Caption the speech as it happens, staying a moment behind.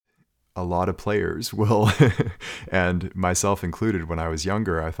a lot of players will, and myself included, when I was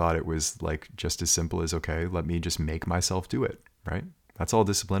younger, I thought it was like just as simple as, okay, let me just make myself do it, right? That's all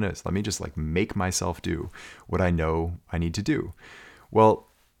discipline is. Let me just like make myself do what I know I need to do. Well,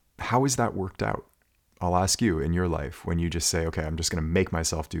 how has that worked out? I'll ask you in your life when you just say, okay, I'm just going to make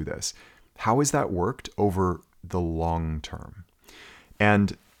myself do this. How has that worked over the long term?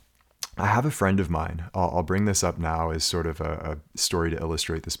 And I have a friend of mine. I'll bring this up now as sort of a story to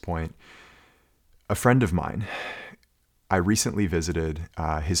illustrate this point. A friend of mine, I recently visited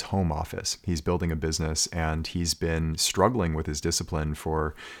his home office. He's building a business and he's been struggling with his discipline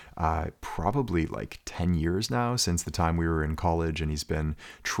for probably like 10 years now, since the time we were in college. And he's been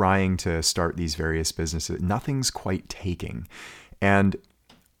trying to start these various businesses. Nothing's quite taking. And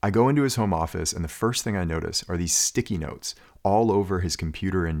I go into his home office and the first thing I notice are these sticky notes all over his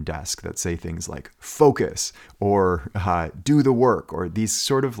computer and desk that say things like focus or do the work, or these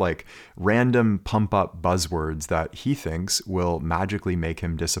sort of like random pump up buzzwords that he thinks will magically make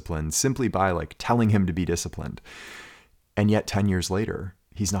him disciplined simply by like telling him to be disciplined. And yet 10 years later,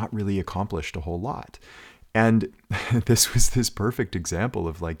 he's not really accomplished a whole lot. And this was this perfect example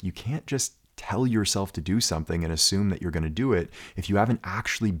of like, you can't just tell yourself to do something and assume that you're going to do it if you haven't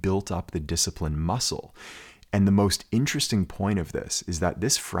actually built up the discipline muscle. And the most interesting point of this is that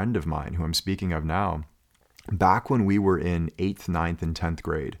this friend of mine, who I'm speaking of now, back when we were in 8th, ninth, and 10th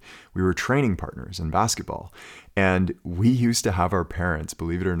grade, we were training partners in basketball. And we used to have our parents,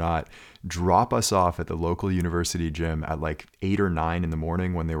 believe it or not, drop us off at the local university gym at like 8 or 9 in the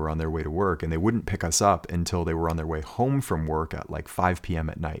morning when they were on their way to work. And they wouldn't pick us up until they were on their way home from work at like 5 p.m.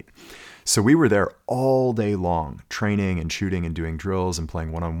 at night. So we were there all day long, training and shooting and doing drills and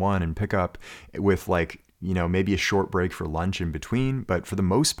playing one-on-one and pickup with like, maybe a short break for lunch in between. But for the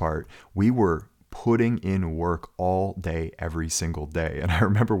most part, we were putting in work all day, every single day. And I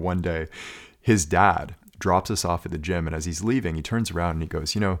remember one day his dad drops us off at the gym. And as he's leaving, he turns around and he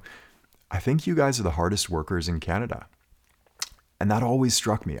goes, I think you guys are the hardest workers in Canada. And that always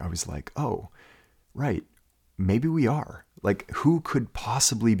struck me. I was like, oh, right. Maybe we are. Like, who could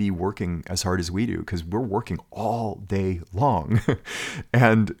possibly be working as hard as we do? Because we're working all day long.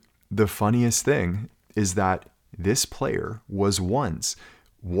 And the funniest thing is that this player was once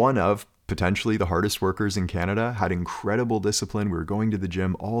one of potentially the hardest workers in Canada, had incredible discipline. We were going to the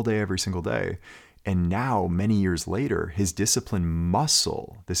gym all day, every single day. And now, many years later, his discipline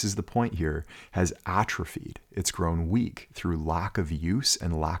muscle, this is the point here, has atrophied. It's grown weak through lack of use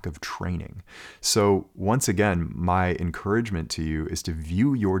and lack of training. So once again, my encouragement to you is to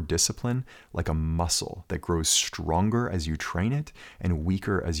view your discipline like a muscle that grows stronger as you train it and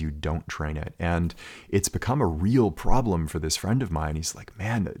weaker as you don't train it. And it's become a real problem for this friend of mine. He's like,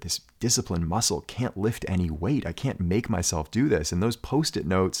 man, this discipline muscle can't lift any weight. I can't make myself do this. And those Post-it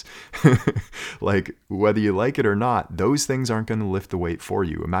notes, like whether you like it or not, those things aren't going to lift the weight for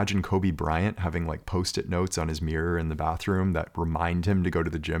you. Imagine Kobe Bryant having like Post-it notes on his mirror in the bathroom that remind him to go to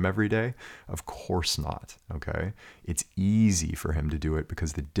the gym every day. Of course not. Okay. It's easy for him to do it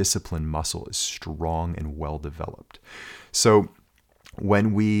because the discipline muscle is strong and well developed. So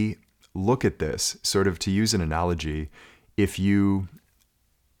when we look at this, sort of to use an analogy, if you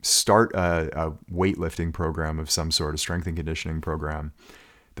start a weightlifting program of some sort, a strength and conditioning program,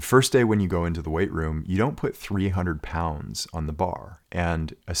 the first day when you go into the weight room, you don't put 300 pounds on the bar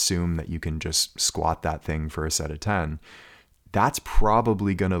and assume that you can just squat that thing for a set of 10. That's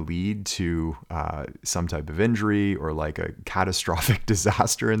probably going to lead to some type of injury or like a catastrophic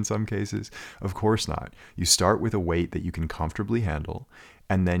disaster in some cases. Of course not. You start with a weight that you can comfortably handle,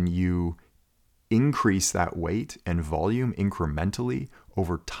 and then you increase that weight and volume incrementally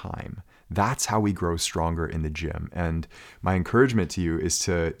over time. That's how we grow stronger in the gym. And my encouragement to you is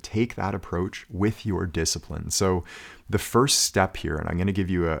to take that approach with your discipline. So the first step here, and I'm going to give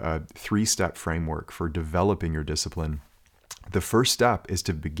you a 3-step framework for developing your discipline. The first step is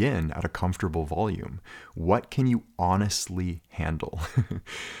to begin at a comfortable volume. What can you honestly handle?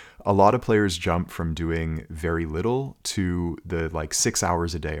 A lot of players jump from doing very little to the like 6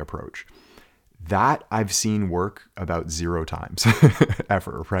 hours a day approach. That I've seen work about 0 times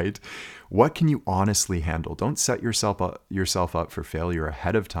ever, right? What can you honestly handle? Don't set yourself up for failure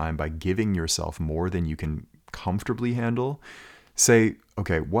ahead of time by giving yourself more than you can comfortably handle. Say,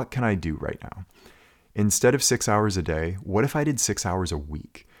 okay, what can I do right now? Instead of 6 hours a day, what if I did 6 hours a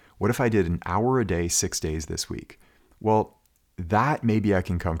week? What if I did an hour a day, 6 days this week? Well, that maybe I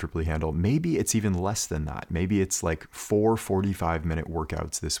can comfortably handle. Maybe it's even less than that. Maybe it's like 4 45-minute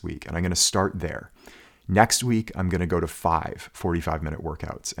workouts this week, and I'm going to start there. Next week, I'm going to go to 5 45-minute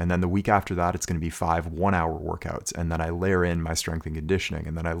workouts. And then the week after that, it's going to be 5 1-hour workouts. And then I layer in my strength and conditioning.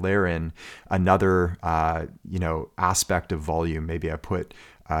 And then I layer in another, aspect of volume. Maybe I put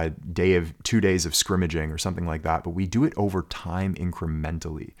 2 days of scrimmaging or something like that. But we do it over time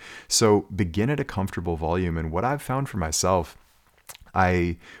incrementally. So begin at a comfortable volume. And what I've found for myself,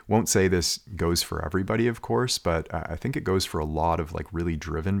 I won't say this goes for everybody, of course, but I think it goes for a lot of like really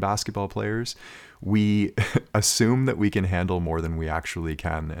driven basketball players. We assume that we can handle more than we actually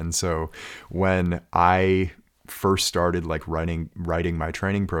can. And so when I first started like writing my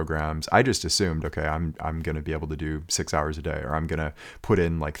training programs, I just assumed, okay, I'm going to be able to do 6 hours a day, or I'm going to put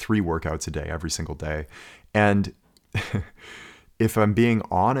in like 3 workouts a day every single day. And if I'm being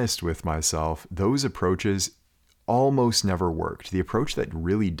honest with myself, those approaches almost never worked. The approach that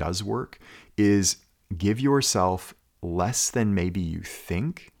really does work is give yourself less than maybe you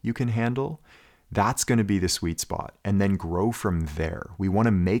think you can handle. That's going to be the sweet spot, and then grow from there. We want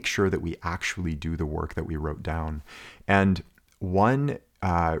to make sure that we actually do the work that we wrote down. And one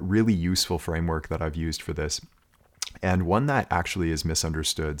really useful framework that I've used for this, and one that actually is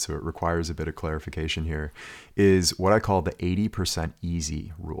misunderstood, so it requires a bit of clarification here, is what I call the 80%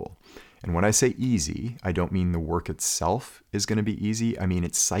 easy rule. And when I say easy, I don't mean the work itself is going to be easy. I mean,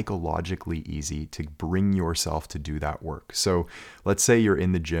 it's psychologically easy to bring yourself to do that work. So let's say you're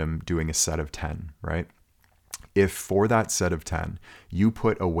in the gym doing a set of 10, right? If for that set of 10, you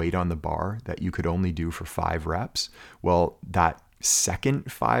put a weight on the bar that you could only do for 5 reps, well, that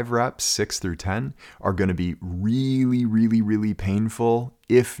second 5 reps, 6 through 10, are going to be really, really, really painful,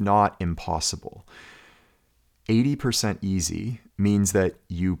 if not impossible. 80% easy means that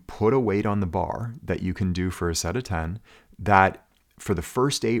you put a weight on the bar that you can do for a set of 10, that for the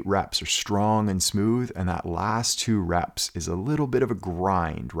first 8 reps are strong and smooth, and that last 2 reps is a little bit of a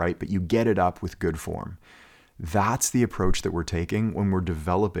grind, right? But you get it up with good form. That's the approach that we're taking when we're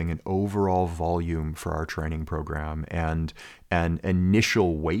developing an overall volume for our training program and an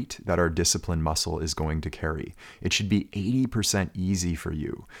initial weight that our discipline muscle is going to carry. It should be 80% easy for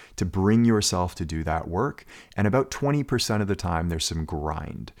you to bring yourself to do that work. And about 20% of the time, there's some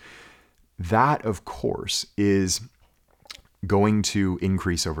grind. That, of course, is going to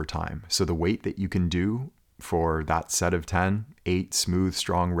increase over time. So the weight that you can do for that set of 10, 8 smooth,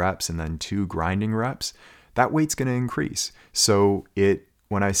 strong reps, and then 2 grinding reps, that weight's going to increase. So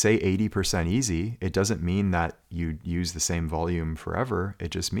when I say 80% easy, it doesn't mean that you use the same volume forever.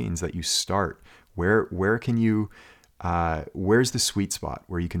 It just means that you start. Where can you, where's the sweet spot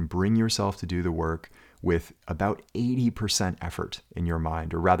where you can bring yourself to do the work with about 80% effort in your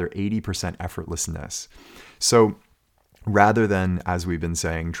mind, or rather 80% effortlessness. So rather than, as we've been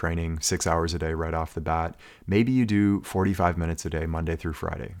saying, training 6 hours a day right off the bat, maybe you do 45 minutes a day, Monday through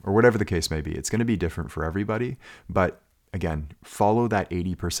Friday, or whatever the case may be. It's going to be different for everybody. But again, follow that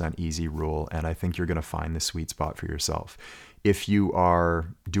 80% easy rule, and I think you're going to find the sweet spot for yourself. If you are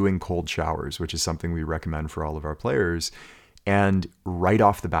doing cold showers, which is something we recommend for all of our players, and right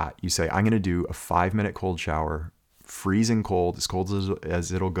off the bat, you say, I'm going to do a 5-minute cold shower, freezing cold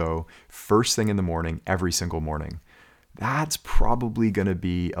as it'll go, first thing in the morning, every single morning. That's probably going to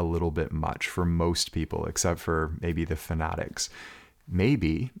be a little bit much for most people, except for maybe the fanatics.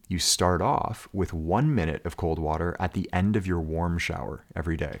 Maybe you start off with 1 minute of cold water at the end of your warm shower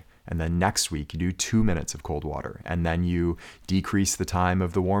every day. And then next week you do 2 minutes of cold water. And then you decrease the time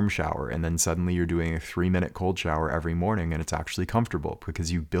of the warm shower. And then suddenly you're doing a 3-minute cold shower every morning, and it's actually comfortable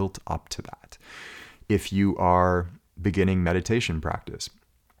because you built up to that. If you are beginning meditation practice,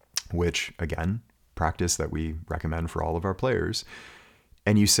 which again, practice that we recommend for all of our players,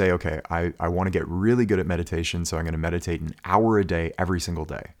 and you say, okay, I want to get really good at meditation, so I'm going to meditate an hour a day every single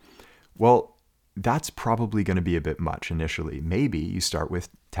day. Well, that's probably going to be a bit much initially. Maybe you start with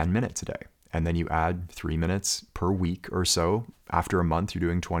 10 minutes a day, and then you add 3 minutes per week or so. After a month, you're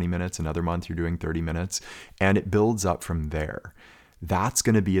doing 20 minutes. Another month, you're doing 30 minutes, and it builds up from there. That's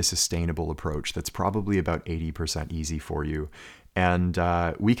going to be a sustainable approach that's probably about 80% easy for you. And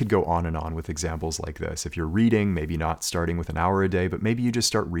we could go on and on with examples like this. If you're reading, maybe not starting with an hour a day, but maybe you just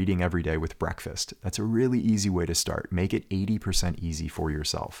start reading every day with breakfast. That's a really easy way to start. Make it 80% easy for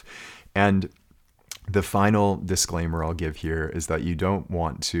yourself. And the final disclaimer I'll give here is that you don't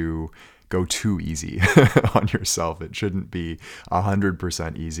want to go too easy on yourself. It shouldn't be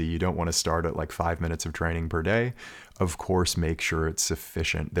 100% easy. You don't want to start at like 5 minutes of training per day. Of course, make sure it's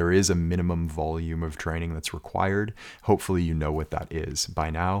sufficient. There is a minimum volume of training that's required. Hopefully you know what that is by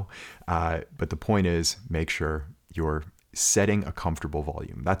now. But the point is, make sure you're setting a comfortable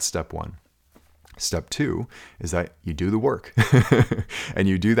volume. That's step 1. Step two is that you do the work and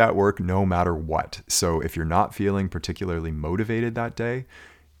you do that work no matter what. So if you're not feeling particularly motivated that day,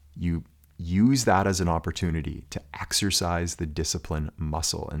 you use that as an opportunity to exercise the discipline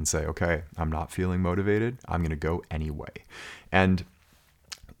muscle and say, okay, I'm not feeling motivated. I'm going to go anyway. And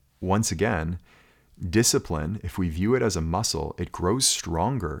once again, discipline, if we view it as a muscle, it grows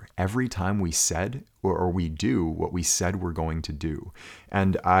stronger every time we said or we do what we said we're going to do.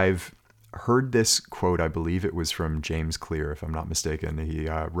 And I've heard this quote, I believe it was from James Clear, if I'm not mistaken. He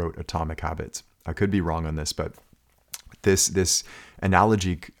wrote Atomic Habits. I could be wrong on this, but this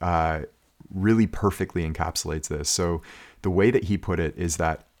analogy really perfectly encapsulates this. So the way that he put it is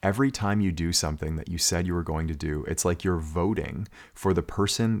that every time you do something that you said you were going to do, it's like you're voting for the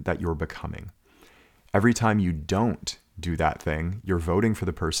person that you're becoming. Every time you don't do that thing, you're voting for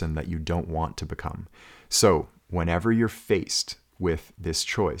the person that you don't want to become. So whenever you're faced with this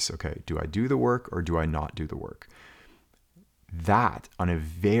choice, okay, do I do the work or do I not do the work? That, on a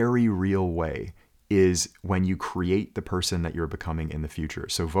very real way, is when you create the person that you're becoming in the future.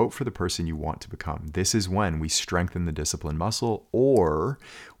 So vote for the person you want to become. This is when we strengthen the discipline muscle, or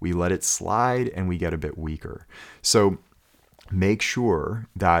we let it slide and we get a bit weaker. So make sure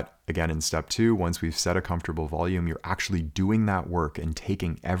that, again, in step two, once we've set a comfortable volume, you're actually doing that work and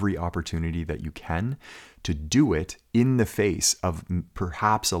taking every opportunity that you can to do it in the face of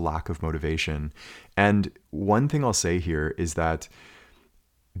perhaps a lack of motivation. And one thing I'll say here is that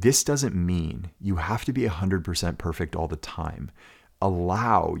this doesn't mean you have to be 100% perfect all the time.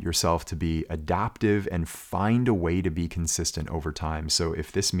 Allow yourself to be adaptive and find a way to be consistent over time. So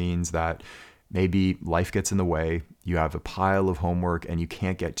if this means that maybe life gets in the way, you have a pile of homework and you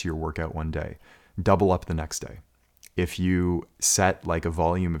can't get to your workout one day, double up the next day. If you set like a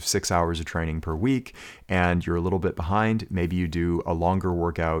volume of 6 hours of training per week and you're a little bit behind, maybe you do a longer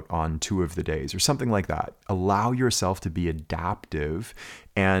workout on 2 of the days or something like that. Allow yourself to be adaptive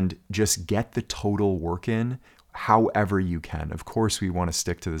and just get the total work in however you can. Of course, we want to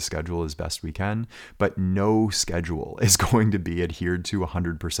stick to the schedule as best we can, but no schedule is going to be adhered to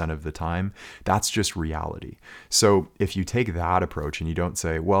 100% of the time. That's just reality. So if you take that approach and you don't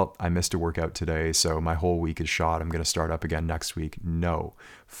say, well, I missed a workout today, so my whole week is shot, I'm going to start up again next week. No,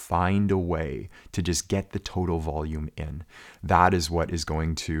 find a way to just get the total volume in. That is what is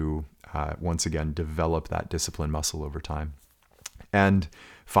going to, once again, develop that discipline muscle over time. And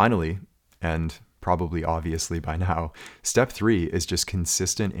finally, and probably obviously by now, step 3 is just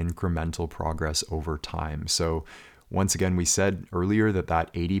consistent incremental progress over time. So once again, we said earlier that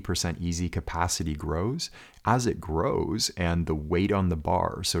 80% easy capacity grows. As it grows and the weight on the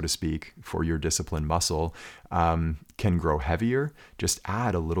bar, so to speak, for your discipline muscle can grow heavier, just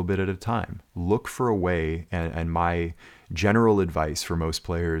add a little bit at a time. Look for a way, and my general advice for most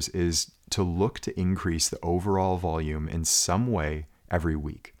players is to look to increase the overall volume in some way every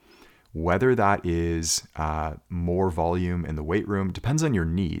week. Whether that is more volume in the weight room, depends on your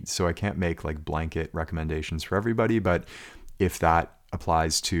needs. So I can't make like blanket recommendations for everybody, but if that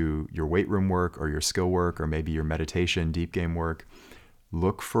applies to your weight room work or your skill work or maybe your meditation, deep game work,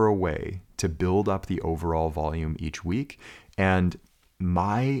 look for a way to build up the overall volume each week. And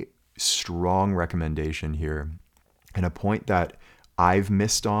my strong recommendation here, and a point that I've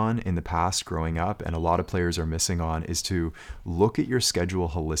missed on in the past growing up, and a lot of players are missing on, is to look at your schedule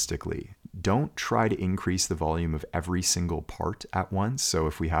holistically. Don't try to increase the volume of every single part at once. So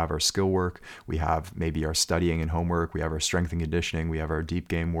if we have our skill work, we have maybe our studying and homework, we have our strength and conditioning, we have our deep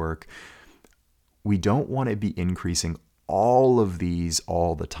game work. We don't want to be increasing all of these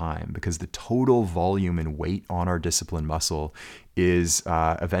all the time, because the total volume and weight on our discipline muscle is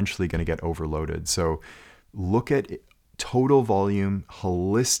eventually going to get overloaded. So look at total volume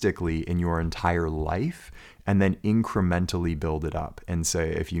holistically in your entire life, and then incrementally build it up and say,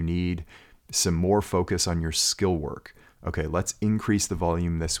 if you need some more focus on your skill work, okay, let's increase the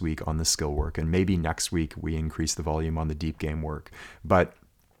volume this week on the skill work. And maybe next week we increase the volume on the deep game work. But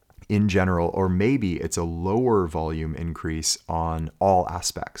in general, or maybe it's a lower volume increase on all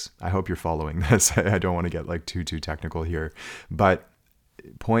aspects. I hope you're following this. I don't want to get like too technical here. But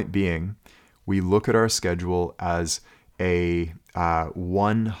point being, we look at our schedule as a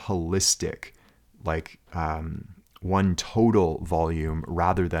one holistic, like one total volume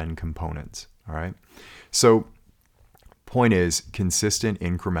rather than components. All right. So point is, consistent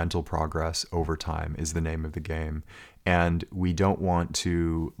incremental progress over time is the name of the game. And we don't want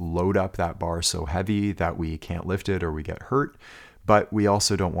to load up that bar so heavy that we can't lift it or we get hurt. But we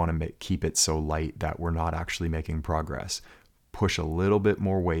also don't want to keep it so light that we're not actually making progress. push a little bit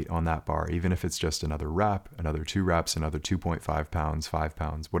more weight on that bar, even if it's just another rep, another 2 reps, another 2.5 pounds, 5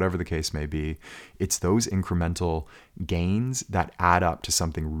 pounds, whatever the case may be. It's those incremental gains that add up to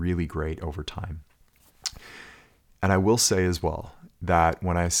something really great over time. And I will say as well that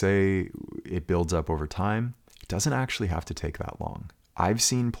when I say it builds up over time, it doesn't actually have to take that long. I've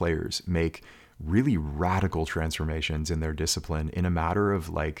seen players make really radical transformations in their discipline in a matter of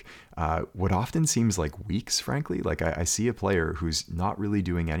what often seems like weeks, frankly. Like I see a player who's not really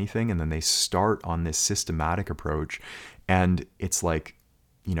doing anything, and then they start on this systematic approach, and it's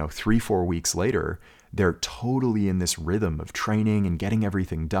 3-4 weeks later, they're totally in this rhythm of training and getting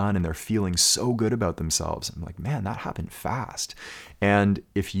everything done, and they're feeling so good about themselves. I'm like, man, that happened fast. And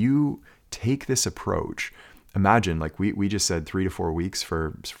if you take this approach, imagine, we just said 3 to 4 weeks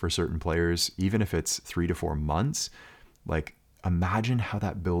for certain players, even if it's 3 to 4 months, imagine how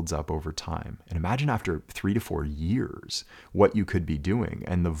that builds up over time. And imagine after 3 to 4 years, what you could be doing,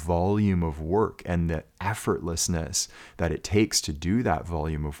 and the volume of work and the effortlessness that it takes to do that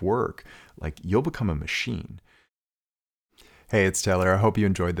volume of work. You'll become a machine. Hey, it's Taylor. I hope you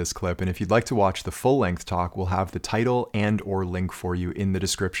enjoyed this clip. And if you'd like to watch the full-length talk, we'll have the title and/or link for you in the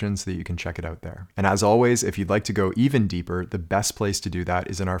description so that you can check it out there. And as always, if you'd like to go even deeper, the best place to do that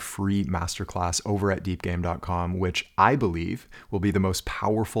is in our free masterclass over at deepgame.com, which I believe will be the most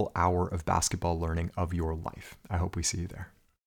powerful hour of basketball learning of your life. I hope we see you there.